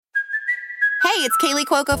Hey, it's Kaylee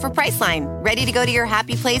Cuoco for Priceline. Ready to go to your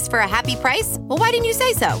happy place for a happy price? Well, why didn't you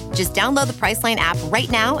say so? Just download the Priceline app right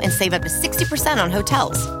now and save up to 60% on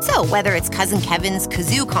hotels. So whether it's Cousin Kevin's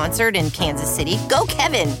Kazoo Concert in Kansas City, go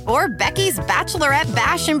Kevin, or Becky's Bachelorette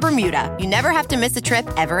Bash in Bermuda, you never have to miss a trip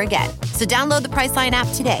ever again. So download the Priceline app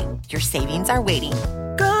today. Your savings are waiting.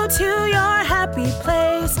 Go to your happy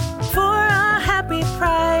place for a happy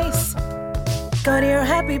price. Go to your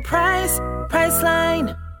happy price,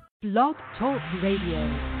 Priceline. Blog Talk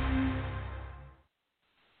Radio.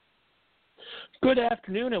 Good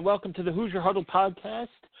afternoon and welcome to the Hoosier Huddle podcast.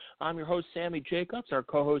 I'm your host, Sammy Jacobs. Our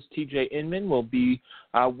co-host, TJ Inman, will be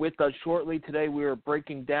with us shortly. Today we are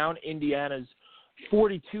breaking down Indiana's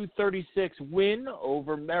 42-36 win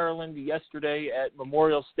over Maryland yesterday at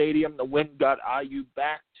Memorial Stadium. The win got IU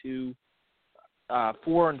back to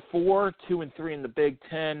 4-4, 2-3 in the Big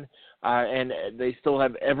Ten, and they still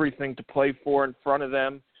have everything to play for in front of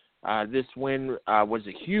them. This win was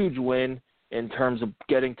a huge win in terms of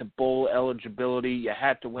getting to bowl eligibility. You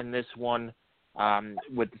had to win this one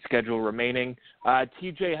with the schedule remaining.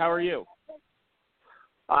 TJ, how are you?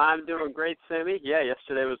 I'm doing great, Sammy. Yeah,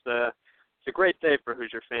 yesterday was a great day for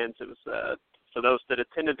Hoosier fans. It was for those that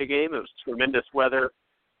attended the game. It was tremendous weather.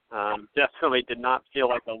 Definitely did not feel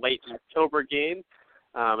like a late October game,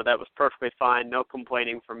 but that was perfectly fine. No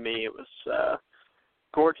complaining from me. It was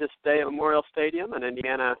gorgeous day at Memorial Stadium, and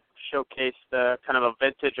Indiana showcased kind of a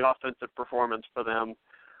vintage offensive performance for them.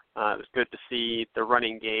 It was good to see the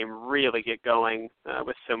running game really get going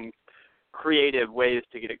with some creative ways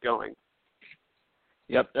to get it going.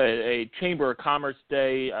 Yep, a Chamber of Commerce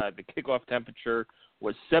day. The kickoff temperature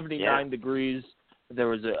was 79 degrees. There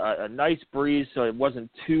was a nice breeze, so it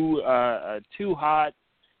wasn't too hot,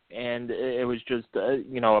 and it was just a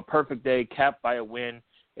perfect day capped by a win.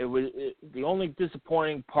 The only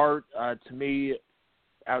disappointing part to me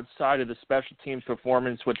outside of the special teams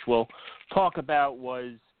performance, which we'll talk about,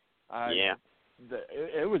 was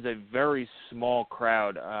it was a very small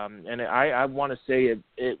crowd, and I want to say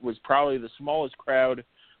it was probably the smallest crowd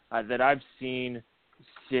that I've seen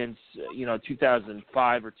since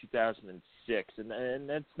 2005 or 2006, and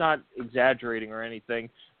that's not exaggerating or anything.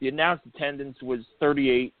 The announced attendance was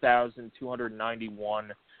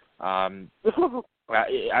 38,291.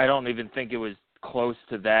 I don't even think it was close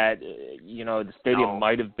to that. The stadium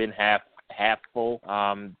might have been half full.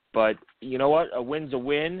 But you know what? A win's a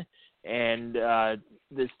win, and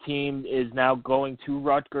this team is now going to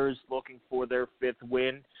Rutgers looking for their fifth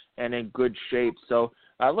win and in good shape. So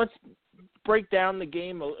let's break down the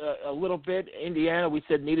game a little bit. Indiana, we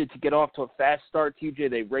said, needed to get off to a fast start. TJ,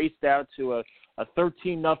 they raced out to a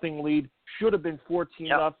 13-0 lead. Should have been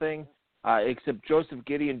 14-0. Except Joseph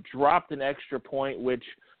Gideon dropped an extra point, which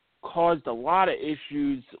caused a lot of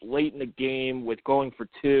issues late in the game with going for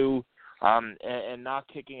two and not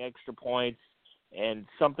kicking extra points, and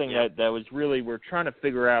something that was really, we're trying to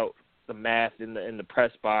figure out the math in the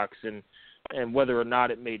press box and whether or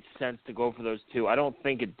not it made sense to go for those two. I don't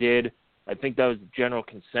think it did. I think that was the general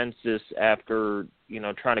consensus after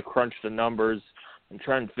trying to crunch the numbers and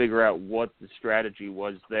trying to figure out what the strategy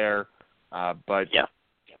was there. A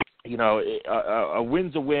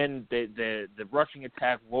win's a win. The rushing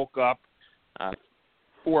attack woke up,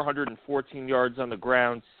 414 yards on the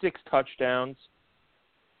ground, 6 touchdowns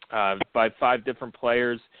by 5 different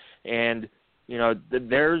players. And,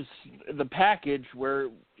 there's the package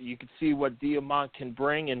where you can see what Diamont can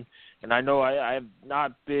bring. And I know I have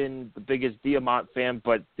not been the biggest Diamont fan,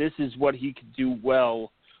 but this is what he could do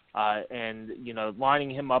well.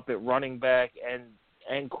 Lining him up at running back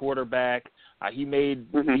and quarterback. He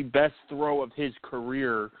made the best throw of his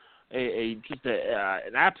career, an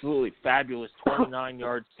absolutely fabulous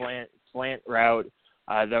 29-yard slant route.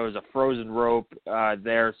 There was a frozen rope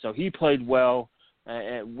there, so he played well.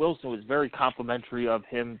 And Wilson was very complimentary of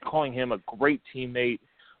him, calling him a great teammate.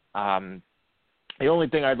 The only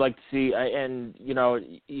thing I'd like to see,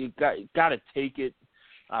 you got to take it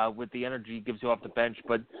with the energy he gives you off the bench,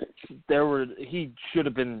 but he should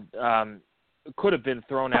have been. Could have been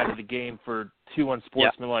thrown out of the game for 2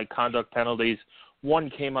 unsportsmanlike conduct penalties. One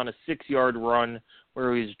came on a 6-yard run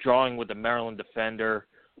where he was drawing with the Maryland defender.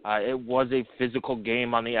 It was a physical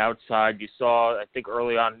game on the outside. You saw, I think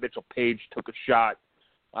early on, Mitchell Page took a shot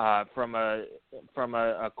from a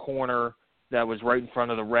corner that was right in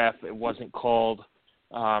front of the ref. It wasn't called,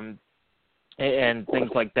 and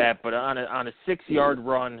things like that. But on a 6-yard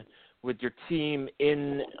run with your team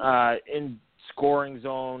in scoring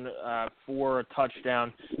zone for a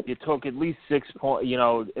touchdown, you took at least 6 points,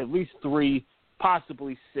 at least 3,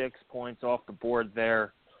 possibly 6 points off the board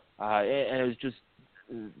there. And it was just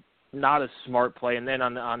not a smart play. And then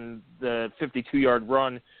on the 52-yard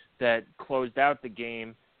run that closed out the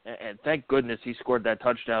game, and thank goodness he scored that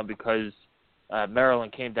touchdown because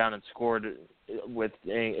Maryland came down and scored with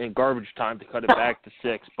in garbage time to cut it back to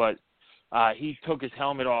 6. But he took his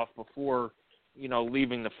helmet off before,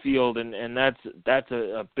 leaving the field, and that's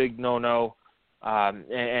a big no-no,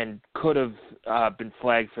 and could have been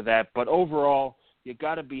flagged for that. But overall, you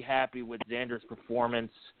got to be happy with Xander's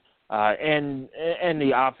performance and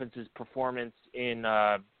the offense's performance in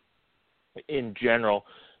general,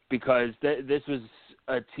 because this was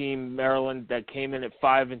a team, Maryland, that came in at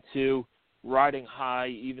 5-2, riding high,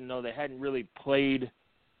 even though they hadn't really played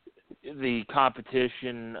the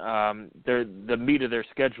competition, the meat of their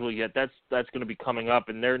schedule yet. That's going to be coming up,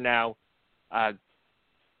 and they're now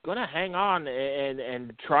going to hang on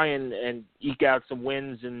and try and eke out some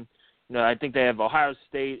wins. And I think they have Ohio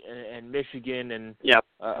State and Michigan and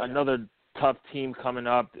another tough team coming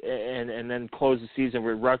up, and then close the season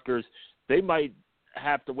with Rutgers. They might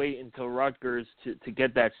have to wait until Rutgers to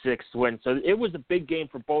get that 6th win. So it was a big game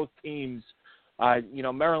for both teams.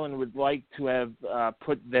 Maryland would like to have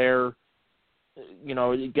put their,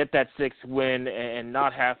 get that 6th win and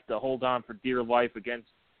not have to hold on for dear life against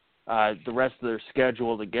the rest of their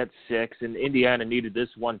schedule to get 6. And Indiana needed this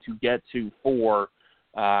one to get to 4.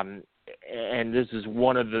 And this is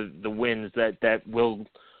one of the wins that will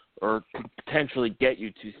or could potentially get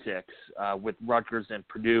you to 6, with Rutgers and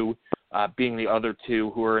Purdue being the other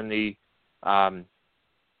two who are in the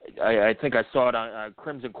I think I saw it on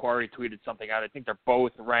Crimson Quarry tweeted something out. I think they're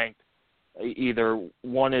both ranked. Either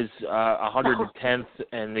one is 110th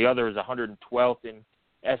and the other is 112th in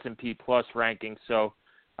S&P Plus ranking. So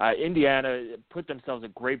Indiana put themselves in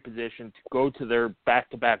a great position to go to their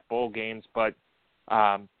back-to-back bowl games. But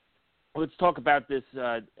let's talk about this.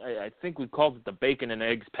 I think we called it the bacon and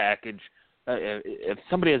eggs package. If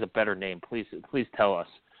somebody has a better name, please tell us,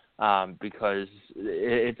 because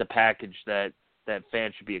it's a package that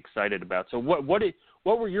fans should be excited about. So what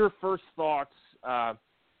were your first thoughts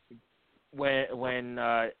when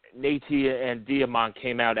Nate and Diamont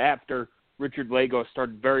came out after Richard Lagow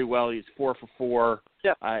started very well? He's 4 for 4,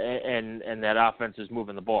 and that offense is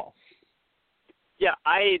moving the ball. Yeah,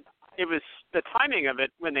 it was the timing of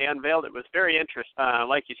it when they unveiled it was very interesting,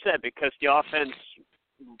 like you said, because the offense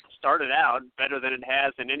started out better than it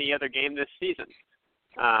has in any other game this season,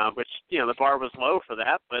 which the bar was low for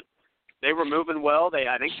that, but they were moving well.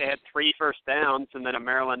 I think they had 3 first downs and then a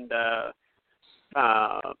Maryland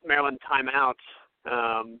timeout.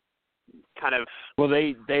 Kind of. Well,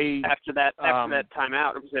 they after that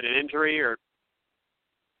timeout, was it an injury or?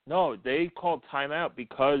 No, they called timeout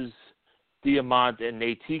because Diamont and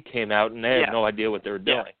Nate came out and they had no idea what they were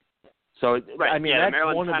doing. Yeah. So right. I mean, that's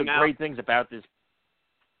one of the timeout. Great things about this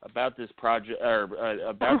project or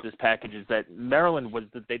about this package is that Maryland was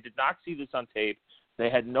that they did not see this on tape. They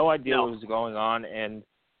had no idea what was going on, and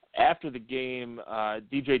after the game,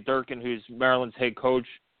 DJ Durkin, who's Maryland's head coach,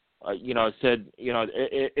 said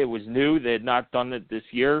it was new. They had not done it this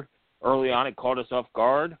year. Early on, it caught us off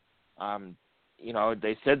guard.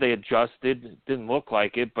 They said they adjusted. It didn't look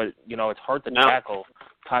like it, but it's hard to tackle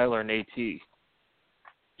Tyler and AT.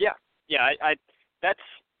 Yeah. That's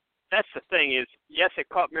the thing is, yes, it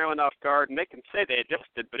caught Maryland off guard, and they can say they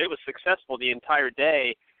adjusted, but it was successful the entire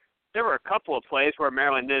day. There were a couple of plays where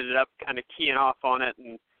Maryland ended up kind of keying off on it,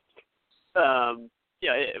 and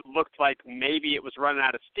it looked like maybe it was running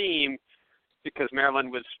out of steam because Maryland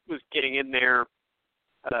was getting in there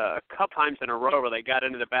a couple times in a row where they got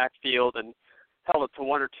into the backfield and held it to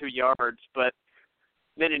 1 or 2 yards. But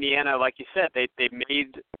then Indiana, like you said, they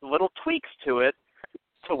made little tweaks to it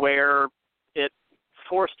to where it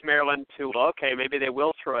forced Maryland to, okay, maybe they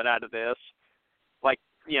will throw it out of this. Like,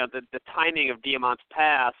 the timing of Diamant's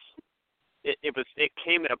pass, it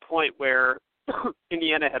came at a point where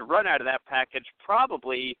Indiana had run out of that package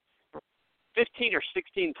probably 15 or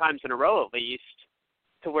 16 times in a row at least,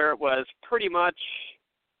 to where it was pretty much,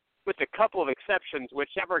 with a couple of exceptions,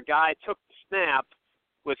 whichever guy took the snap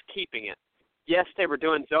was keeping it. Yes, they were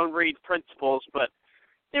doing zone read principles, but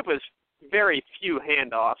it was very few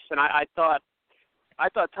handoffs, and I thought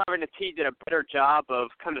Tyler Natee did a better job of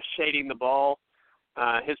kind of shading the ball.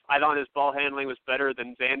 I thought his ball handling was better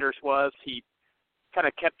than Xander's was. He kind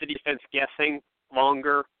of kept the defense guessing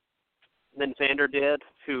longer than Xander did,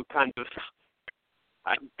 who kind of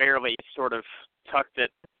barely sort of tucked it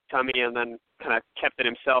tummy and then kind of kept it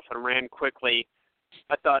himself and ran quickly.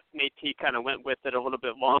 I thought Natee kind of went with it a little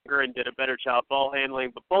bit longer and did a better job ball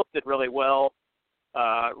handling, but both did really well.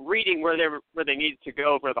 Reading where they needed to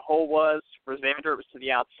go, where the hole was. For Xander, it was to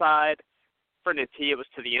the outside. For Natee, it was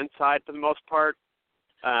to the inside for the most part.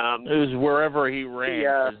 It was wherever he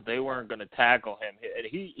ran because they weren't going to tackle him.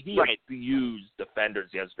 He right. abused defenders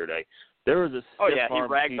yesterday. There was a stiff arm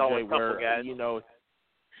he ragdolled a couple where guys.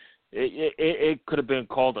 It could have been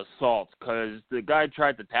called assault because the guy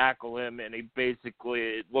tried to tackle him and he basically,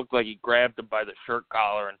 it looked like he grabbed him by the shirt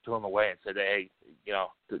collar and threw him away and said, "Hey,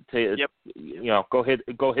 go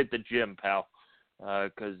hit the gym, pal."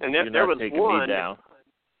 Because you're not taking me down.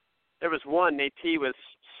 There was one. Nate was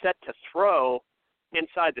set to throw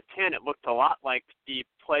inside the 10. It looked a lot like the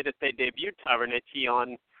play that they debuted Tyler Nate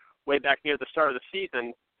on way back near the start of the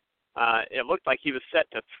season. It looked like he was set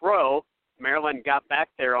to throw. Maryland got back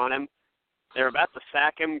there on him. They were about to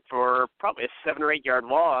sack him for probably a 7 or 8 yard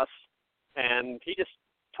loss, and he just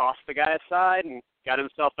tossed the guy aside and got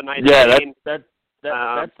himself a nice gain. That's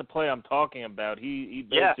the play I'm talking about. He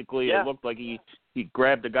basically it looked like he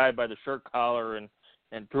grabbed the guy by the shirt collar and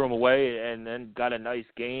threw him away, and then got a nice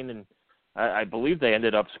gain, and I believe they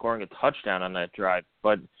ended up scoring a touchdown on that drive.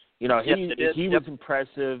 But he was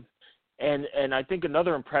impressive, and I think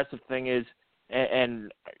another impressive thing is.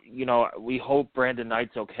 And we hope Brandon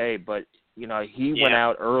Knight's okay, but, he went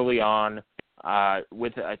out early on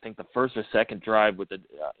with, I think, the first or second drive with it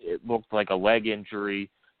looked like a leg injury.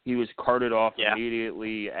 He was carted off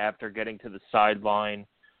immediately after getting to the sideline.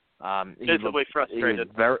 Visibly frustrated.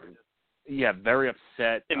 He was very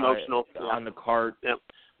upset. Emotional. On the cart. Yep.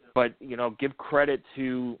 But, give credit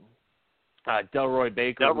to Delroy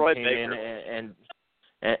Baker who came in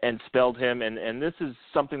and spelled him. And this is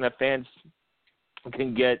something that fans –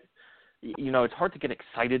 can get, it's hard to get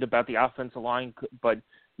excited about the offensive line, but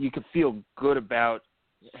you can feel good about,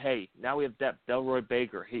 hey, now we have depth. Delroy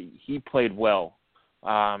Baker, he played well.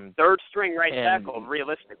 Third string right tackle,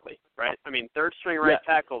 realistically, right? I mean, third string right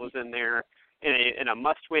tackle was in there in a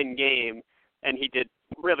must-win game, and he did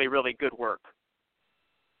really, really good work.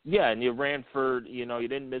 Yeah, and you ran for, you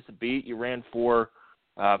didn't miss a beat. You ran for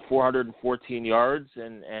 414 yards,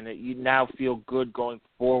 and you now feel good going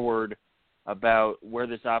forward about where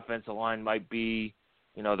this offensive line might be,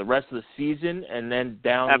 the rest of the season and then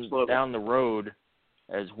down the road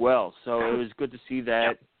as well. So it was good to see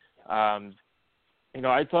that.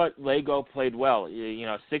 I thought Lego played well.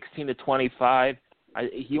 16 to 25.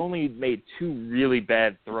 He only made 2 really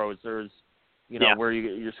bad throws. There's, where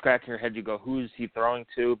you're scratching your head. You go, who's he throwing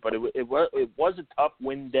to? But it was a tough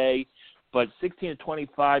win day. But 16 to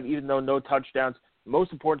 25, even though no touchdowns, the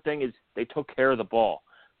most important thing is they took care of the ball.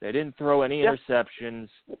 They didn't throw any interceptions.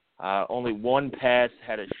 Only one pass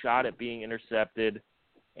had a shot at being intercepted,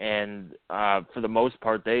 and for the most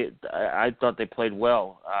part, I thought they played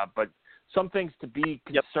well. But some things to be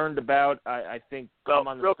concerned about, I think, come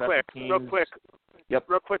on the special teams.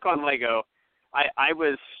 Real quick on Lego.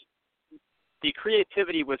 The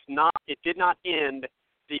creativity was not. It did not end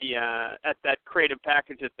at that creative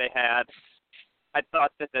package that they had. I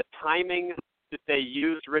thought that the timing that they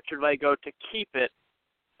used Richard Lego to keep it.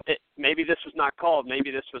 Maybe this was not called. Maybe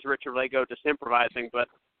this was Richard Lego just improvising, but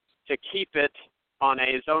to keep it on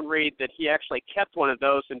a zone read that he actually kept one of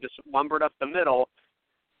those and just lumbered up the middle.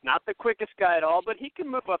 Not the quickest guy at all, but he can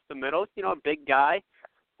move up the middle. A big guy,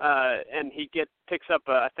 and he picks up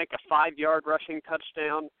I think a 5-yard rushing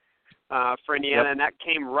touchdown for Indiana, and that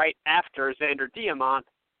came right after Xander Diamont,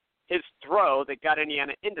 his throw that got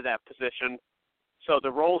Indiana into that position. So the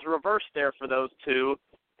roles reversed there for those two.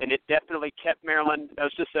 And it definitely kept Maryland. It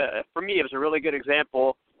was just for me, it was a really good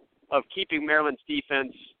example of keeping Maryland's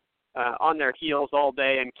defense on their heels all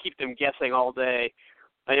day and keep them guessing all day.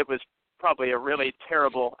 And it was probably a really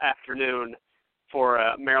terrible afternoon for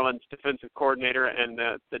Maryland's defensive coordinator and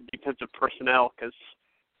the defensive personnel because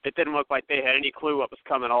it didn't look like they had any clue what was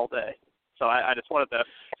coming all day. So I just wanted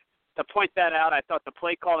to point that out. I thought the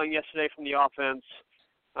play calling yesterday from the offense,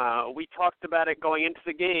 we talked about it going into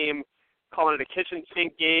the game, calling it a kitchen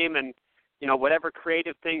sink game, and whatever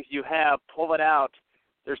creative things you have, pull it out.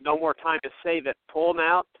 There's no more time to save it. Pull them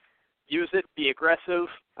out, use it, be aggressive,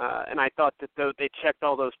 and I thought that they checked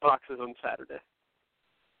all those boxes on Saturday.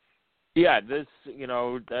 Yeah, this you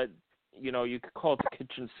could call it the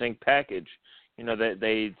kitchen sink package.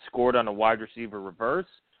 They scored on a wide receiver reverse.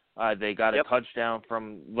 They got a touchdown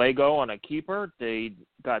from Lego on a keeper. They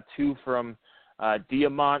got 2 from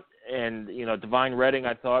Diamont, and Divine Redding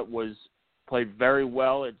I thought played very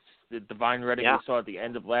well. It's the Divine Redding we saw at the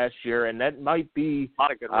end of last year, and that might be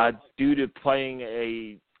due to playing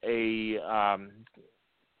a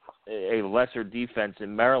lesser defense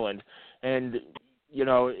in Maryland. And he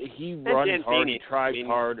runs hard, he tries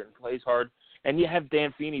hard, and plays hard. And you have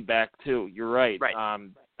Dan Feeney back too. You're right. That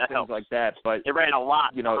things helps. like that. But they ran a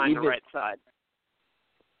lot behind the right side.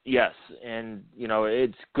 Yes, and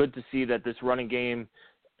it's good to see that this running game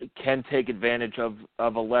can take advantage of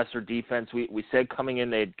a lesser defense. We said coming in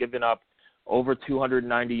they had given up over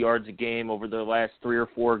 290 yards a game over their last 3 or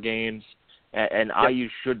 4 games, and IU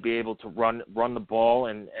should be able to run the ball,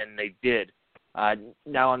 and they did.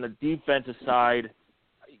 Now on the defensive side,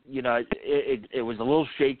 it was a little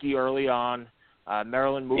shaky early on.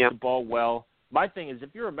 Maryland moved the ball well. My thing is, if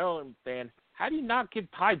you're a Maryland fan, how do you not give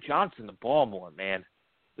Ty Johnson the ball more, man?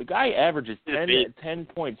 The guy averages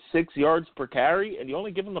 10.6 yards per carry, and you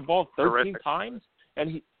only give him the ball 13 times,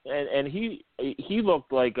 and he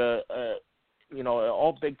looked like a an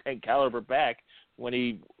all Big Ten caliber back when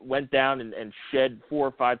he went down and shed 4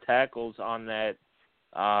 or 5 tackles on that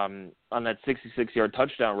 66-yard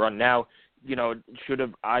touchdown run. Now, should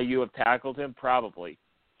have IU have tackled him? Probably,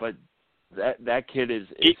 but that kid is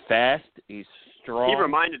fast. He's strong. He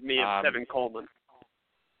reminded me of Tevin Coleman.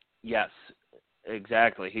 Yes,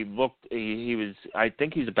 exactly. He was. I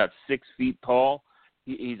think he's about 6 feet tall.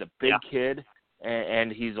 He's a big kid,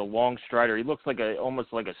 and he's a long strider. He looks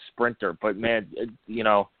almost like a sprinter. But man,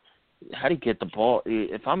 how do you get the ball?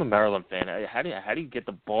 If I'm a Maryland fan, how do you get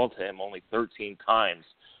the ball to him only 13 times?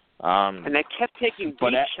 And they kept taking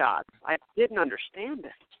deep shots. I didn't understand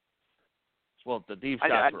it. Well, the deep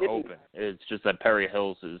shots were open. It's just that Perry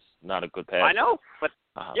Hills is not a good passer. I know, but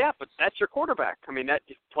but that's your quarterback. I mean, that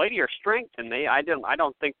play to your strength, and I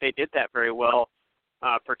don't think they did that very well,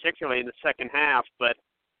 particularly in the second half. But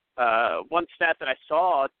one stat that I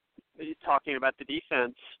saw talking about the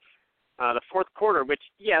defense, the fourth quarter, which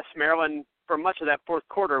Maryland for much of that fourth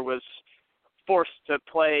quarter was forced to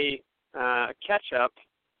play catch up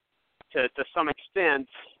to some extent.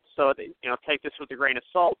 So take this with a grain of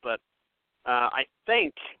salt, but I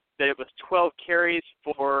think that it was 12 carries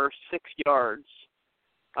for 6 yards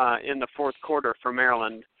in the fourth quarter for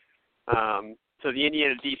Maryland. So the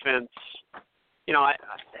Indiana defense,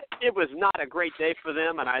 it was not a great day for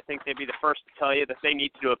them, and I think they'd be the first to tell you that they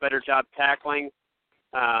need to do a better job tackling.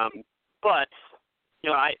 But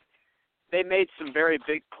they made some very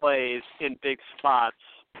big plays in big spots.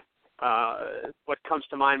 What comes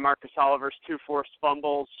to mind, Marcus Oliver's 2 forced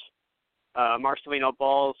fumbles, Marcelino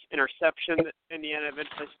Ball's interception that Indiana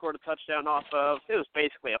eventually scored a touchdown off of. It was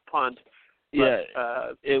basically a punt. But,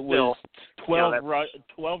 it was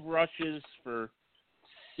 12 rushes for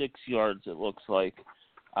 6 yards, it looks like.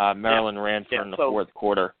 Maryland ran for in the fourth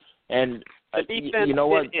quarter. And the defense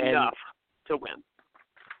did enough to win.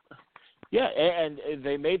 Yeah, and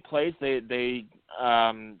they made plays. They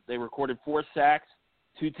recorded 4 sacks,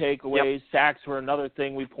 2 takeaways. Sacks were another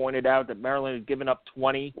thing we pointed out, that Maryland had given up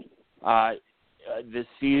 20 this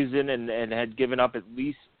season and had given up at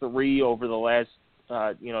least 3 over the last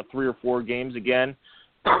 3 or 4 games again.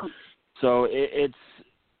 So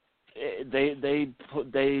they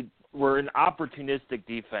were an opportunistic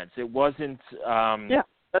defense. It wasn't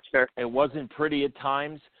that's fair. It wasn't pretty at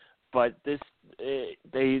times, but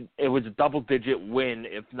it was a double-digit win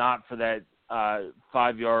if not for that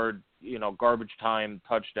 5-yard garbage time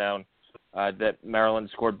touchdown that Maryland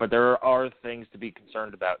scored. But there are things to be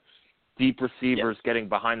concerned about. Deep receivers getting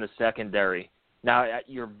behind the secondary. Now,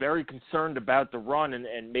 you're very concerned about the run,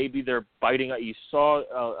 and maybe they're biting. You saw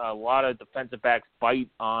a lot of defensive backs bite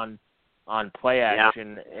on play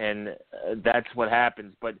action, and that's what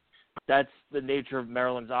happens. But that's the nature of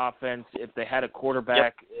Maryland's offense. If they had a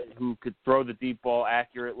quarterback who could throw the deep ball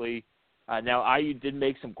accurately. Now, IU did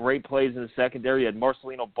make some great plays in the secondary. You had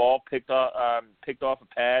Marcelino Ball picked off a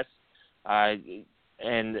pass,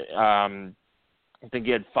 and I think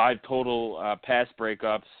he had 5 total pass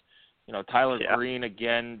breakups. Tyler Green,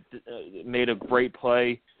 again, made a great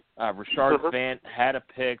play. Rashard Fant had a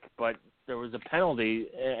pick, but there was a penalty,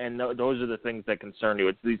 and those are the things that concern you.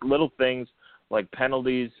 It's these little things like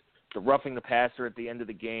penalties, the roughing the passer at the end of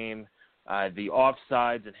the game, the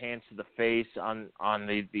offsides and hands to the face on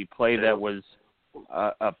the play that was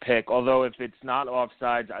a pick. Although if it's not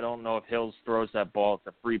offsides, I don't know if Hills throws that ball. It's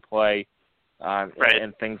a free play.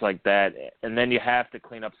 And things like that. And then you have to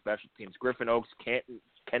clean up special teams. Griffin Oaks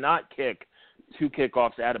cannot kick 2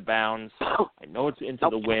 kickoffs out of bounds. I know it's into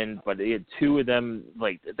the wind, but he had 2 of them.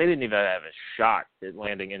 They didn't even have a shot at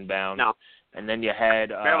landing inbounds. No. And then you had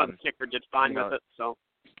Maryland's kicker did fine with it. So.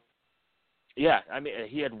 Yeah, I mean,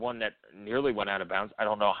 he had one that nearly went out of bounds. I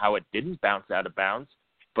don't know how it didn't bounce out of bounds,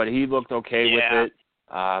 but he looked okay with it.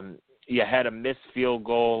 You had a missed field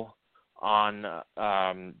goal on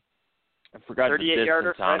I forgot the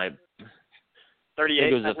distance on it. 38. I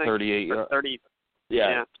think it was a 38-yard. 30.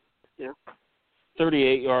 Yeah.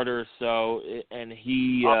 38-yarder or so, and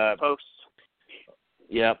he off the post.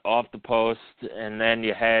 Yep, off the post, and then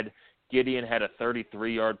you had Gideon had a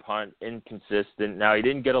 33-yard punt, inconsistent. Now he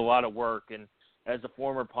didn't get a lot of work, and as a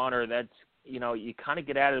former punter, that's, you kind of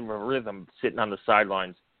get out of a rhythm sitting on the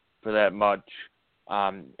sidelines for that much.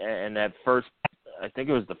 And that first, I think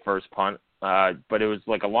it was the first punt, but it was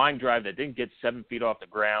like a line drive that didn't get 7 feet off the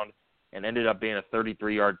ground and ended up being a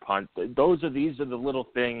 33-yard punt. These are the little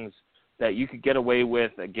things that you could get away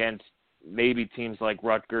with against maybe teams like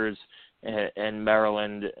Rutgers and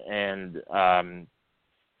Maryland and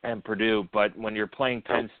Purdue. But when you're playing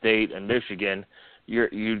Penn State and Michigan,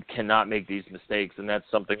 you cannot make these mistakes, and that's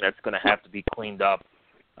something that's going to have to be cleaned up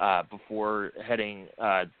before heading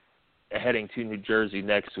to New Jersey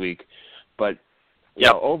next week. But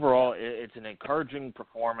overall, it's an encouraging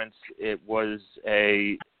performance. It was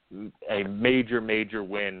a major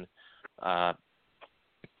win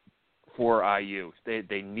for IU.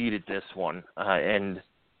 They needed this one, and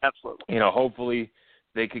absolutely, hopefully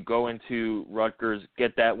they could go into Rutgers,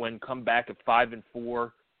 get that win, come back at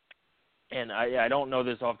 5-4. And I don't know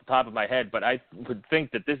this off the top of my head, but I would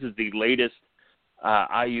think that this is the latest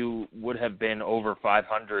IU would have been over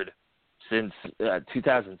 500 since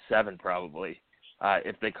 2007, probably,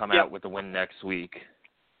 if they come out with a win next week.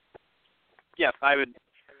 Yes, I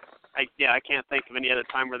can't think of any other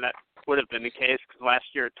time where that would have been the case, because last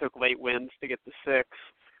year it took late wins to get to 6,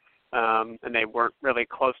 and they weren't really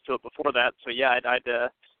close to it before that. So yeah,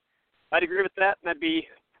 I'd agree with that, and that'd be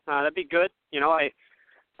good.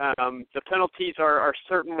 The penalties are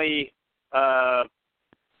certainly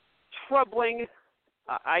troubling.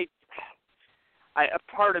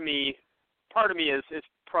 Part of me is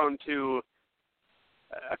prone to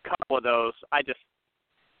a couple of those.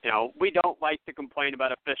 We don't like to complain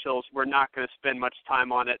about officials. We're not going to spend much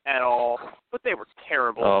time on it at all. But they were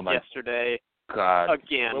terrible yesterday. God.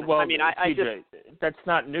 Again. Well, I TJ, that's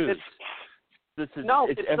not news. It's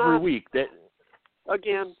every not. week.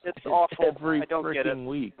 Again, it's awful. Every I don't get it.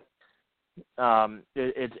 week.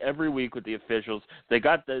 It's every week with the officials. They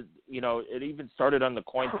got it even started on the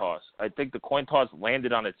coin toss. I think the coin toss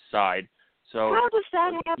landed on its side. So how does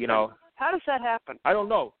that happen? How does that happen? I don't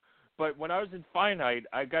know. But when I was in finite,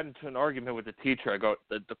 I got into an argument with the teacher. I go,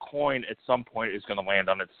 the coin at some point is going to land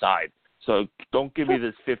on its side. So don't give me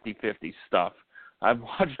this 50-50 stuff. I've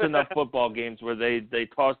watched enough football games where they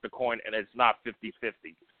toss the coin and it's not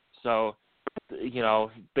 50-50. So,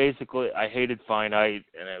 basically I hated finite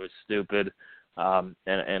and it was stupid. And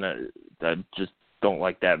I just don't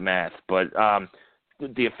like that math. But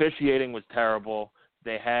the officiating was terrible.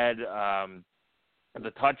 They had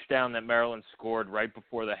the touchdown that Maryland scored right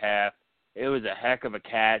before the half. It was a heck of a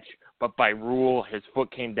catch, but by rule, his foot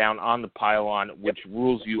came down on the pylon, which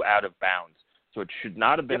rules you out of bounds. So it should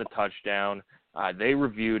not have been a touchdown. They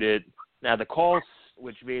reviewed it. Now the calls,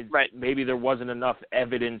 which means maybe there wasn't enough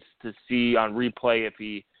evidence to see on replay if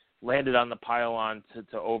he landed on the pylon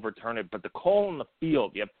to overturn it. But the call in the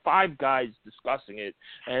field, you have 5 guys discussing it,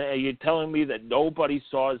 and you're telling me that nobody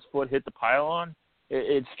saw his foot hit the pylon?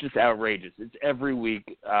 It's just outrageous. It's every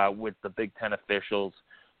week with the Big Ten officials,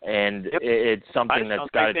 and it's something that's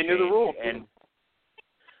got to change. They knew the rule. And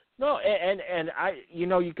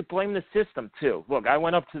you could blame the system too. Look, I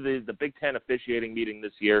went up to the Big Ten officiating meeting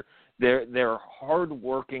this year. They're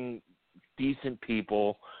hardworking, decent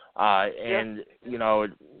people, and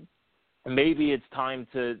maybe it's time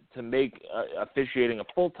to make officiating a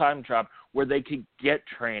full-time job where they could get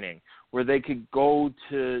training, where they could go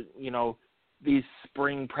to these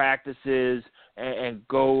spring practices and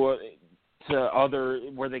go to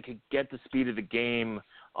where they could get the speed of the game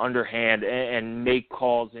underhand and make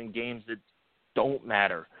calls in games that don't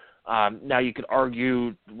matter. Now you could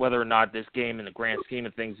argue whether or not this game in the grand scheme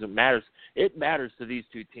of things matters. It matters to these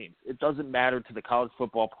two teams. It doesn't matter to the college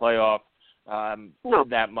football playoff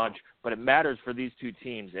that much, but it matters for these two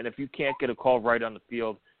teams. And if you can't get a call right on the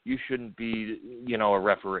field, you shouldn't be, a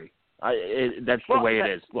referee. That's the way it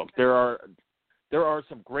is. Look, there are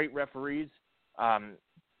some great referees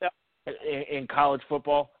in college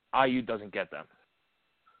football. IU doesn't get them.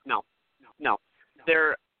 No.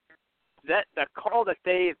 The call that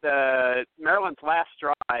the Maryland's last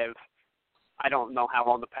drive, I don't know how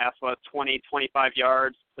long the pass was, 20, 25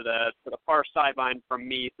 yards to the far sideline from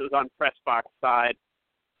me. So it was on press box side.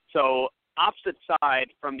 So opposite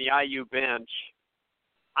side from the IU bench,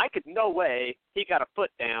 no way he got a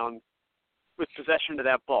foot down with possession of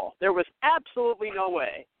that ball. There was absolutely no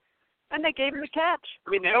way. And they gave him the catch. I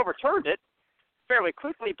mean, they overturned it fairly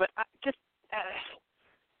quickly, but that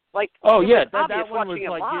one was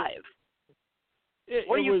like live.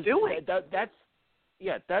 What are you doing?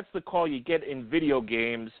 That's the call you get in video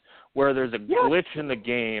games where there's a glitch in the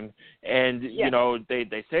game, and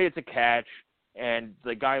they say it's a catch, and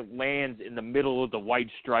the guy lands in the middle of the white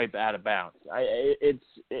stripe out of bounds.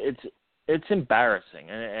 It's it's embarrassing,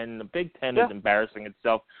 and the Big Ten is embarrassing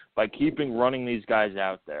itself by keeping running these guys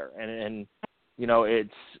out there, and you know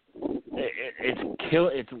it's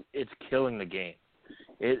killing the game.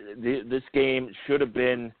 This game should have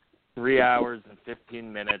been 3 hours and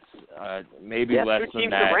 15 minutes, maybe less than that. Two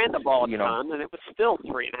teams that ran the ball a ton, and it was still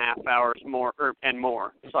 3.5 hours more.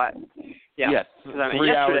 So yes,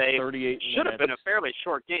 3 hours, 38 minutes. Should have been a fairly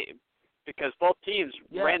short game because both teams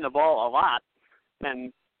ran the ball a lot,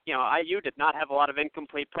 and you know IU did not have a lot of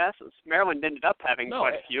incomplete passes. Maryland ended up having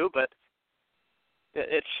quite a few, but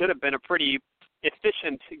it should have been a pretty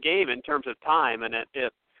efficient game in terms of time, and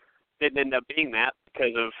it didn't end up being that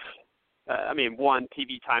because of. One,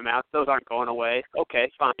 TV timeouts. Those aren't going away. Okay,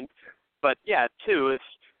 fine. But, two, it's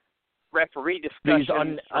referee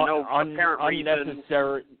discussions for no apparent reason.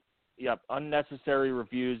 Unnecessary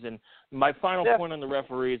reviews. And my final point on the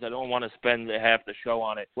referees, I don't want to spend half the show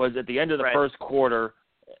on it, was at the end of the first quarter,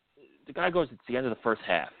 the guy goes, it's the end of the first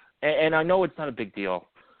half. And I know it's not a big deal,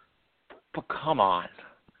 but come on.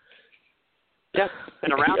 Yeah,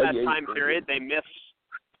 and around that time period, they miss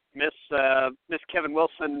Kevin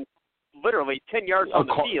Wilson literally 10 yards on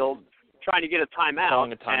the field trying to get a timeout.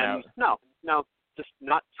 Calling a timeout. And no, just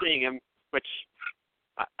not seeing him, which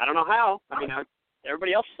I don't know how.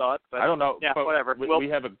 Everybody else saw it, but I don't know. Yeah, but whatever. We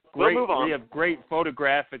have great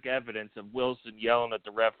photographic evidence of Wilson yelling at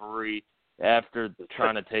the referee after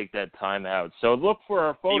trying to take that timeout. So look for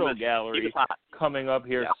our photo gallery coming up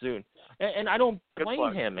here soon. And I don't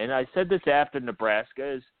blame him. And I said this after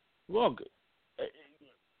Nebraska is, look,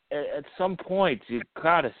 at some point you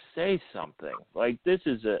gotta say something. Like this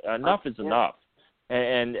is enough is enough.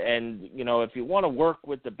 And you know, if you want to work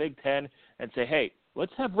with the Big Ten and say, hey,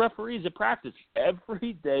 let's have referees at practice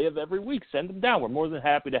every day of every week, send them down. We're more than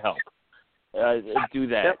happy to help do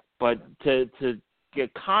that. Yep. But to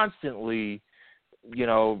get constantly, you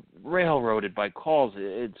know, railroaded by calls,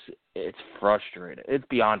 it's frustrating. It's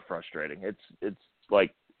beyond frustrating. It's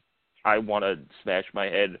like I want to smash my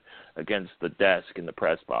head against the desk in the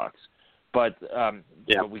press box. But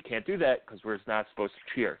we can't do that because we're not supposed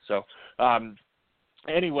to cheer. So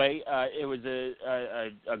anyway, it was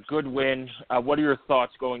a good win. What are your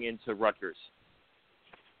thoughts going into Rutgers?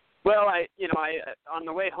 Well, I on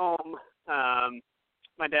the way home,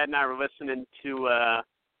 my dad and I were listening to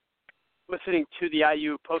the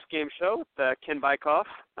IU post-game show with Ken Bykoff.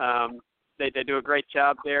 They do a great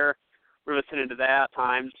job there. We're listening to that at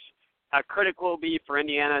times. How critical it will be for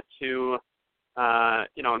Indiana to,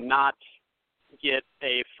 not get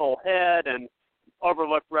a full head and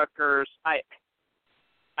overlook Rutgers. I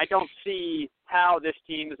don't see how this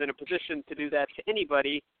team is in a position to do that to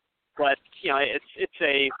anybody, but it's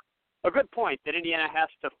a good point that Indiana has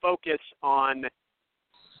to focus on.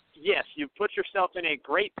 Yes, you've put yourself in a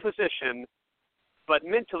great position, but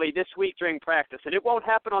mentally this week during practice, and it won't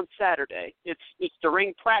happen on Saturday. It's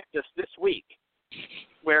during practice this week,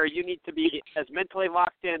 where you need to be as mentally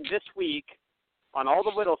locked in this week on all the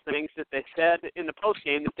little things that they said in the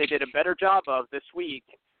postgame that they did a better job of this week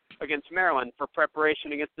against Maryland for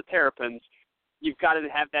preparation against the Terrapins. You've got to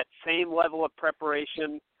have that same level of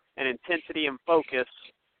preparation and intensity and focus,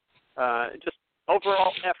 just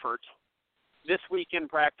overall effort this week in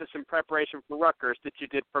practice in preparation for Rutgers that you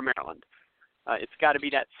did for Maryland. It's got to be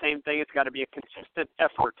that same thing. It's got to be a consistent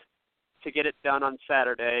effort to get it done on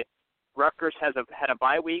Saturday. Rutgers had a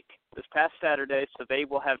bye week this past Saturday, so they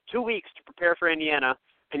will have 2 weeks to prepare for Indiana.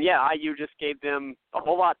 And, IU just gave them a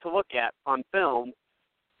whole lot to look at on film.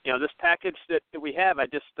 This package that we have, I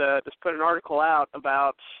just put an article out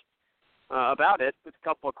about it with a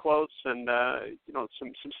couple of quotes and,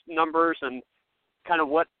 some numbers and kind of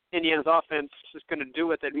what Indiana's offense is going to do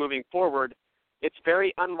with it moving forward. It's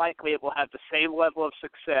very unlikely it will have the same level of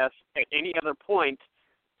success at any other point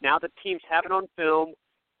now that teams have it on film,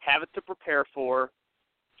 have it to prepare for,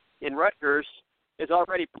 and Rutgers is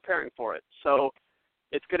already preparing for it. So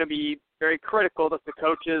it's going to be very critical that the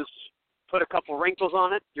coaches put a couple wrinkles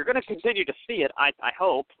on it. You're going to continue to see it, I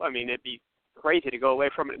hope. It'd be crazy to go away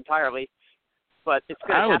from it entirely. But it's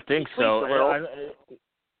going to have to be tweaked a little.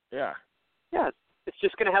 Yeah, it's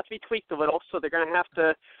just going to have to be tweaked a little, so they're going to have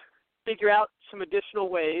to figure out some additional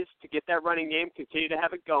ways to get that running game, continue to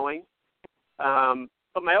have it going.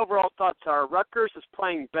 But my overall thoughts are Rutgers is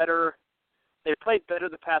playing better. They played better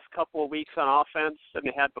the past couple of weeks on offense than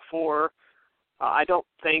they had before. I don't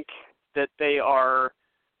think that they are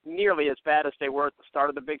nearly as bad as they were at the start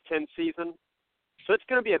of the Big Ten season. So it's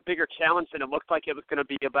going to be a bigger challenge than it looked like it was going to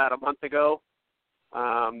be about a month ago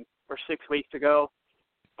or 6 weeks ago.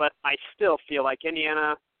 But I still feel like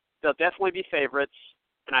Indiana, they'll definitely be favorites.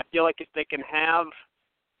 And I feel like if they can have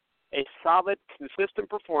a solid, consistent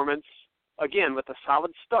performance again, with a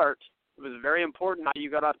solid start, it was very important how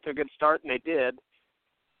you got off to a good start, and they did.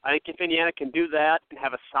 I think if Indiana can do that and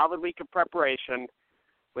have a solid week of preparation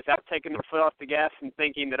without taking their foot off the gas and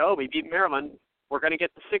thinking that, we beat Maryland, we're going to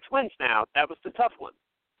get the 6 wins now. That was the tough one.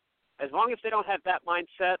 As long as they don't have that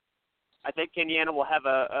mindset, I think Indiana will have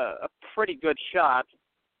a pretty good shot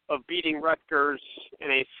of beating Rutgers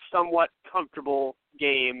in a somewhat comfortable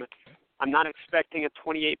game. I'm not expecting a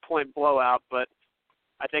 28-point blowout, but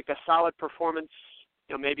I think a solid performance,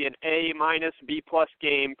 maybe an A-, B+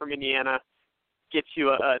 game from Indiana gets you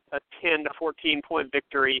a 10 to 14-point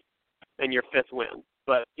victory and your 5th win.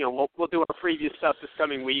 But, we'll do our preview stuff this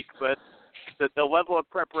coming week, but the level of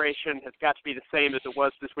preparation has got to be the same as it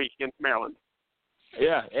was this week against Maryland.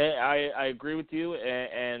 Yeah, I agree with you,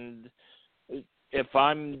 and if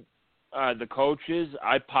I'm the coaches,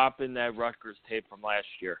 I pop in that Rutgers tape from last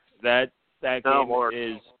year. That game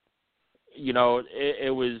is,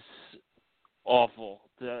 it was awful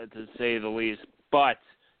to say the least. But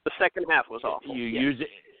the second half was awful. Use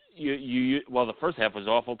it. Well, the first half was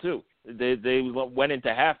awful too. They went into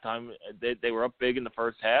halftime. They were up big in the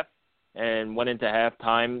first half, and went into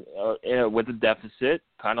halftime with a deficit,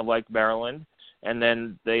 kind of like Maryland. And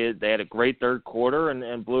then they had a great third quarter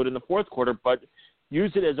and blew it in the fourth quarter. But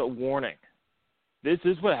use it as a warning. This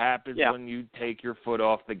is what happens when you take your foot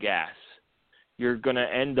off the gas. You're going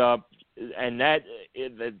to end up, and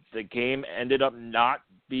the game ended up not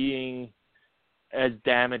being as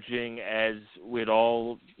damaging as we'd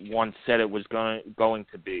all once said it was going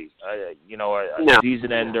to be. A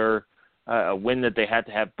season ender, a win that they had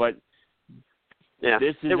to have. But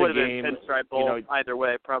this is it would a have game. Been Pinstripe Bowl either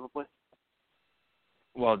way, probably.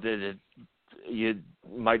 Well, you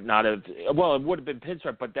might not have. Well, it would have been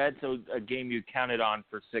Pinstripe, but that's a game you counted on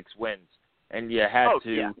for 6 wins, and you had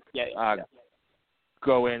to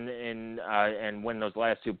go in and win those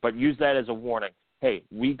last 2. But use that as a warning. Hey,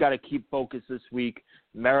 we got to keep focused this week.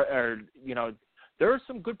 There are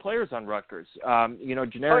some good players on Rutgers.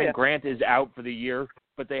 Janarian Grant is out for the year,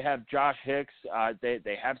 but they have Josh Hicks.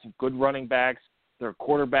 They have some good running backs. Their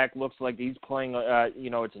quarterback looks like he's playing,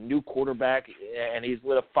 it's a new quarterback, and he's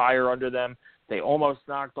lit a fire under them. They almost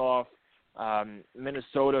knocked off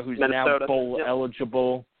Minnesota, who's now bowl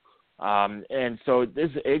eligible. And so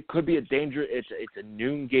it could be a danger. It's a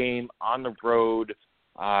noon game on the road.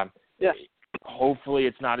 Hopefully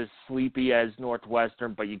it's not as sleepy as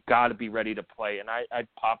Northwestern, but you got to be ready to play. And I'd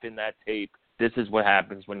pop in that tape. This is what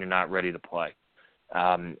happens when you're not ready to play,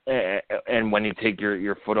 and when you take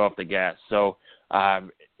your foot off the gas. So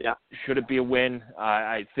should it be a win?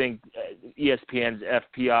 I think ESPN's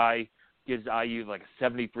FPI gives IU like a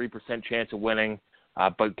 73% chance of winning,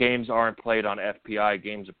 but games aren't played on FPI.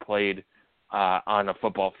 Games are played on a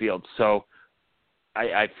football field. So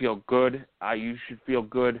I feel good. IU should feel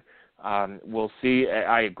good. We'll see.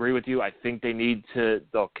 I agree with you. I think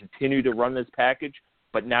they'll continue to run this package,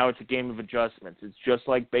 but now it's a game of adjustments. It's just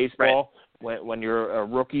like baseball. Right. When you're a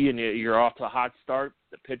rookie and you're off to a hot start,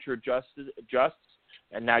 the pitcher adjusts,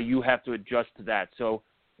 and now you have to adjust to that. So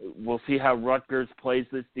we'll see how Rutgers plays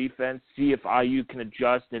this defense, see if IU can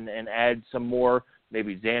adjust and add some more,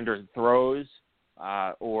 maybe Xander throws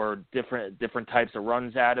or different types of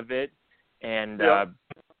runs out of it. And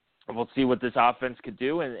we'll see what this offense could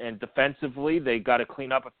do. And defensively, they got to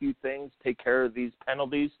clean up a few things, take care of these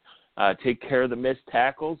penalties, take care of the missed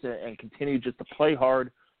tackles, and continue just to play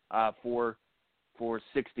hard for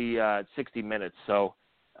 60 minutes. So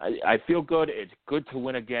I feel good. It's good to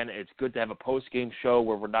win again. It's good to have a post-game show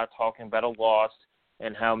where we're not talking about a loss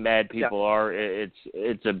and how mad people are.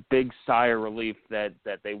 It's a big sigh of relief that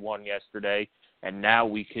they won yesterday, and now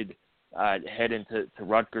we could head into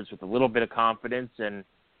Rutgers with a little bit of confidence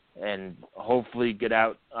and hopefully get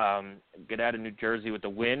out of New Jersey with a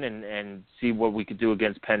win and see what we could do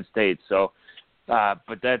against Penn State. So,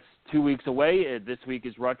 but that's 2 weeks away. This week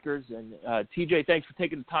is Rutgers. And TJ, thanks for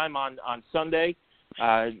taking the time on Sunday,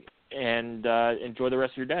 and enjoy the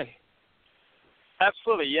rest of your day.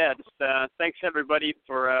 Absolutely, yeah. Just thanks everybody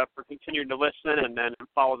for continuing to listen and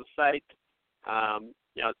follow the site.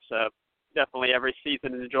 It's definitely every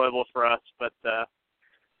season is enjoyable for us, but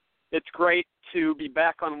it's great to be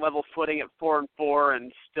back on level footing at 4-4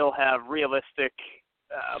 and still have realistic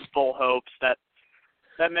bowl hopes. That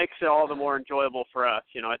makes it all the more enjoyable for us.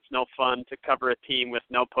 It's no fun to cover a team with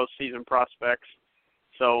no postseason prospects.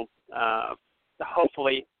 So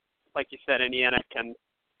hopefully, like you said, Indiana can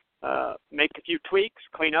make a few tweaks,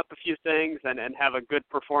 clean up a few things, and have a good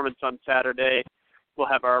performance on Saturday. We'll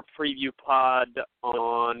have our preview pod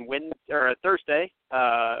on Thursday.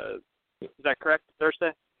 Is that correct?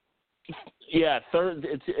 Thursday? Yeah,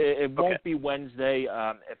 it won't be Wednesday.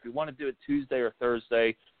 If you want to do it Tuesday or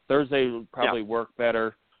Thursday will probably work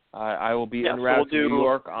better. I will be en route to New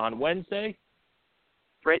York on Wednesday.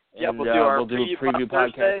 Great. Yeah, and, we'll do our a preview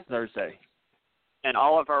podcast Thursday. And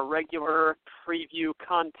all of our regular preview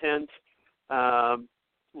content.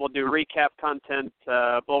 We'll do recap content,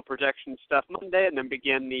 bowl projection stuff Monday, and then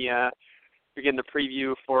begin the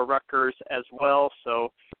preview for Rutgers as well.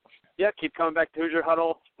 So, yeah, keep coming back to Hoosier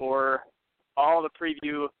Huddle for all the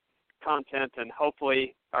preview content, and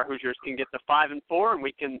hopefully our Hoosiers can get to 5-4, and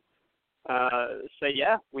we can say,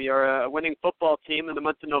 yeah, we are a winning football team in the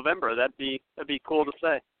month of November. That'd be cool to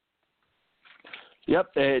say.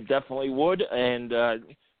 Yep, it definitely would. And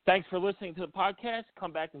thanks for listening to the podcast.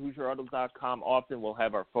 Come back to HoosierHuddle.com often. We'll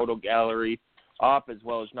have our photo gallery up as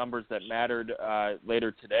well as numbers that mattered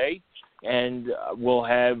later today. And we'll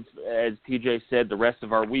have, as TJ said, the rest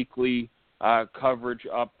of our weekly coverage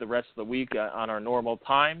up the rest of the week on our normal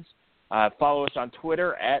times. Follow us on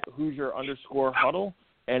Twitter at Hoosier_Huddle,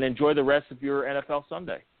 and enjoy the rest of your NFL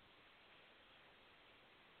Sunday.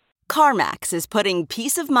 CarMax is putting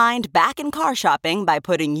peace of mind back in car shopping by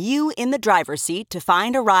putting you in the driver's seat to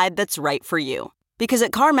find a ride that's right for you. Because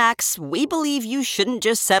at CarMax, we believe you shouldn't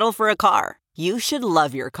just settle for a car. You should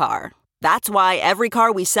love your car. That's why every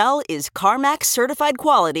car we sell is CarMax certified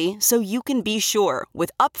quality, so you can be sure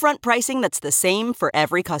with upfront pricing that's the same for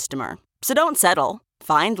every customer. So don't settle.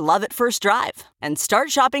 Find love at first drive and start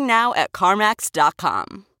shopping now at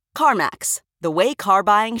CarMax.com. CarMax, the way car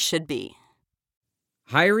buying should be.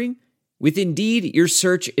 Hiring? With Indeed, your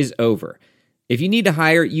search is over. If you need to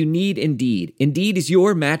hire, you need Indeed. Indeed is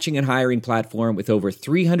your matching and hiring platform with over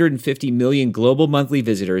 350 million global monthly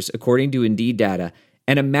visitors, according to Indeed data,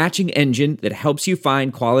 and a matching engine that helps you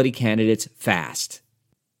find quality candidates fast.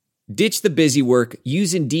 Ditch the busy work.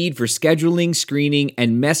 Use Indeed for scheduling, screening,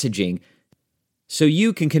 and messaging so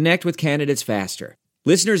you can connect with candidates faster.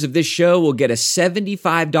 Listeners of this show will get a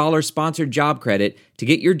 $75 sponsored job credit to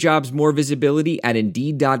get your jobs more visibility at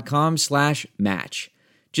Indeed.com/match.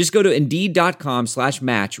 Just go to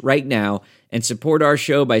Indeed.com/match right now and support our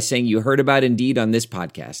show by saying you heard about Indeed on this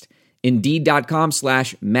podcast.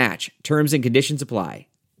 Indeed.com/match. Terms and conditions apply.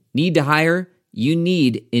 Need to hire? You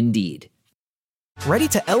need Indeed. Ready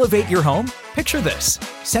to elevate your home? Picture this: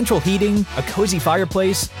 central heating, a cozy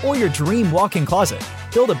fireplace, or your dream walk-in closet.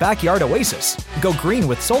 Build a backyard oasis, go green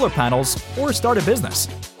with solar panels, or start a business.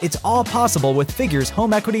 It's all possible with Figure's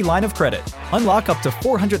home equity line of credit. Unlock up to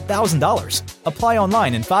 $400,000. Apply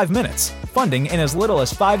online in 5 minutes. Funding in as little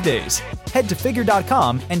as 5 days. Head to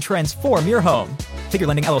Figure.com and transform your home. Figure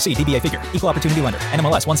Lending LLC, DBA Figure, Equal Opportunity Lender,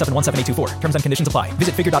 NMLS 1717824. Terms and conditions apply.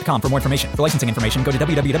 Visit Figure.com for more information. For licensing information, go to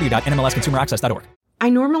www.nmlsconsumeraccess.org. I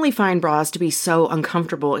normally find bras to be so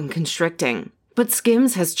uncomfortable and constricting, but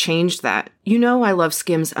Skims has changed that. You know I love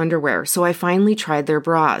Skims underwear, so I finally tried their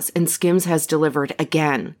bras, and Skims has delivered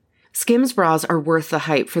again. Skims bras are worth the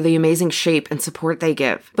hype for the amazing shape and support they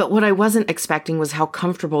give, but what I wasn't expecting was how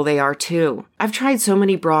comfortable they are too. I've tried so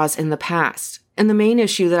many bras in the past, and the main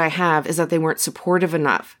issue that I have is that they weren't supportive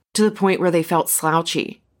enough, to the point where they felt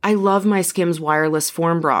slouchy. I love my Skims wireless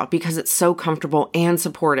form bra because it's so comfortable and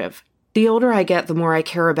supportive. The older I get, the more I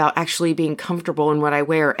care about actually being comfortable in what I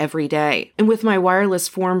wear every day. And with my wireless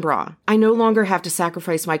form bra, I no longer have to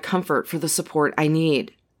sacrifice my comfort for the support I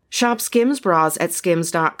need. Shop Skims bras at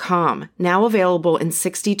skims.com, now available in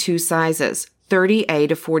 62 sizes, 30A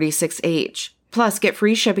to 46H. Plus, get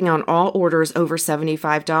free shipping on all orders over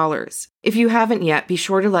 $75. If you haven't yet, be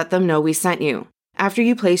sure to let them know we sent you. After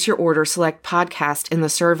you place your order, select podcast in the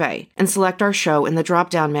survey and select our show in the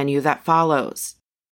drop-down menu that follows.